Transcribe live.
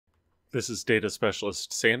This is Data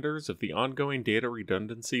Specialist Sanders of the ongoing Data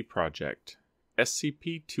Redundancy Project.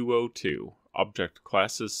 SCP-202, Object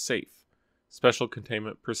Classes Safe. Special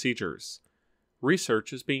Containment Procedures.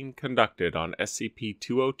 Research is being conducted on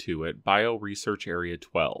SCP-202 at Bioresearch Area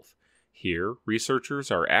 12. Here,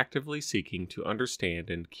 researchers are actively seeking to understand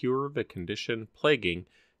and cure the condition plaguing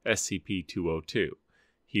SCP-202.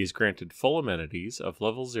 He is granted full amenities of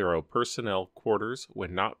Level 0 personnel quarters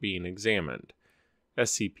when not being examined.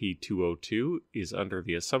 SCP-202 is under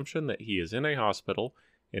the assumption that he is in a hospital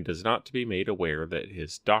and is not to be made aware that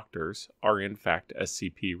his doctors are in fact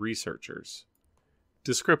SCP researchers.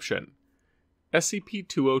 Description: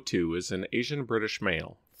 SCP-202 is an Asian British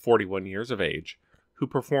male, 41 years of age, who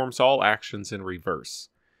performs all actions in reverse.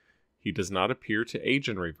 He does not appear to age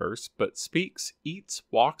in reverse, but speaks, eats,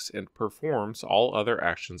 walks, and performs all other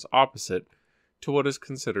actions opposite to what is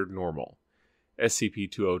considered normal.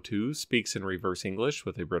 SCP-202 speaks in reverse English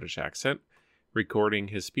with a British accent. Recording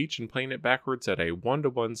his speech and playing it backwards at a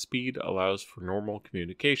 1-to-1 speed allows for normal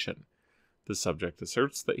communication. The subject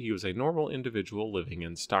asserts that he was a normal individual living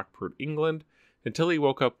in Stockport, England, until he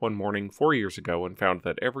woke up one morning 4 years ago and found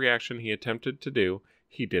that every action he attempted to do,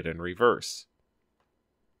 he did in reverse.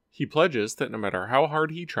 He pledges that no matter how hard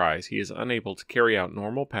he tries, he is unable to carry out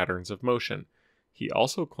normal patterns of motion. He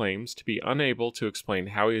also claims to be unable to explain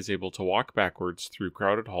how he is able to walk backwards through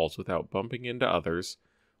crowded halls without bumping into others,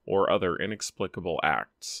 or other inexplicable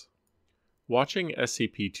acts. Watching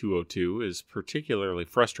SCP-202 is particularly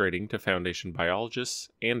frustrating to Foundation biologists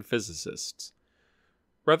and physicists.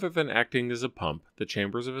 Rather than acting as a pump, the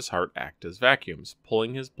chambers of his heart act as vacuums,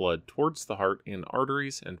 pulling his blood towards the heart in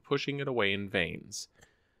arteries and pushing it away in veins.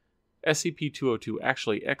 SCP-202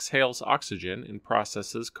 actually exhales oxygen and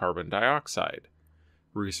processes carbon dioxide.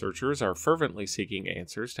 Researchers are fervently seeking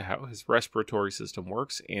answers to how his respiratory system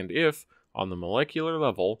works and if, on the molecular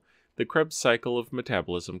level, the Krebs cycle of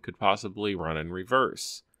metabolism could possibly run in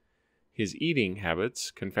reverse. His eating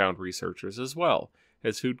habits confound researchers as well,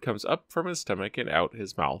 as food comes up from his stomach and out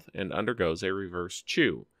his mouth and undergoes a reverse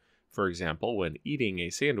chew. For example, when eating a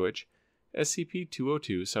sandwich,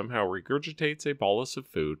 SCP-202 somehow regurgitates a bolus of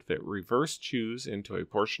food that reverse chews into a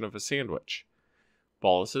portion of a sandwich.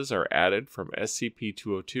 Boluses are added from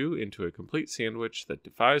SCP-202 into a complete sandwich that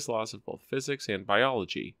defies laws of both physics and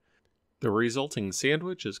biology. The resulting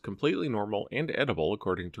sandwich is completely normal and edible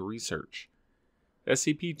according to research.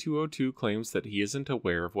 SCP-202 claims that he isn't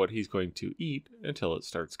aware of what he's going to eat until it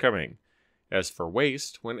starts coming. As for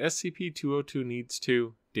waste, when SCP-202 needs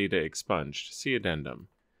to, data expunged. See addendum.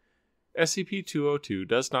 SCP-202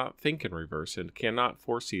 does not think in reverse and cannot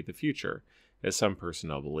foresee the future, as some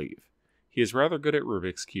personnel believe. He is rather good at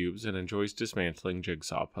Rubik's Cubes and enjoys dismantling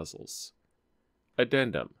jigsaw puzzles.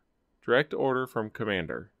 Addendum. Direct order from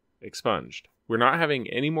Commander. Expunged. We're not having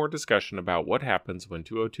any more discussion about what happens when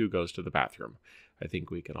 202 goes to the bathroom. I think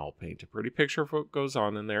we can all paint a pretty picture of what goes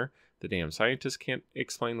on in there. The damn scientists can't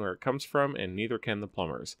explain where it comes from, and neither can the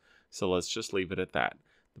plumbers. So let's just leave it at that.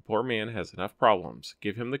 The poor man has enough problems.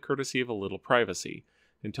 Give him the courtesy of a little privacy.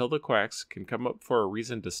 Until the quacks can come up for a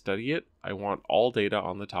reason to study it, I want all data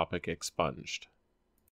on the topic expunged.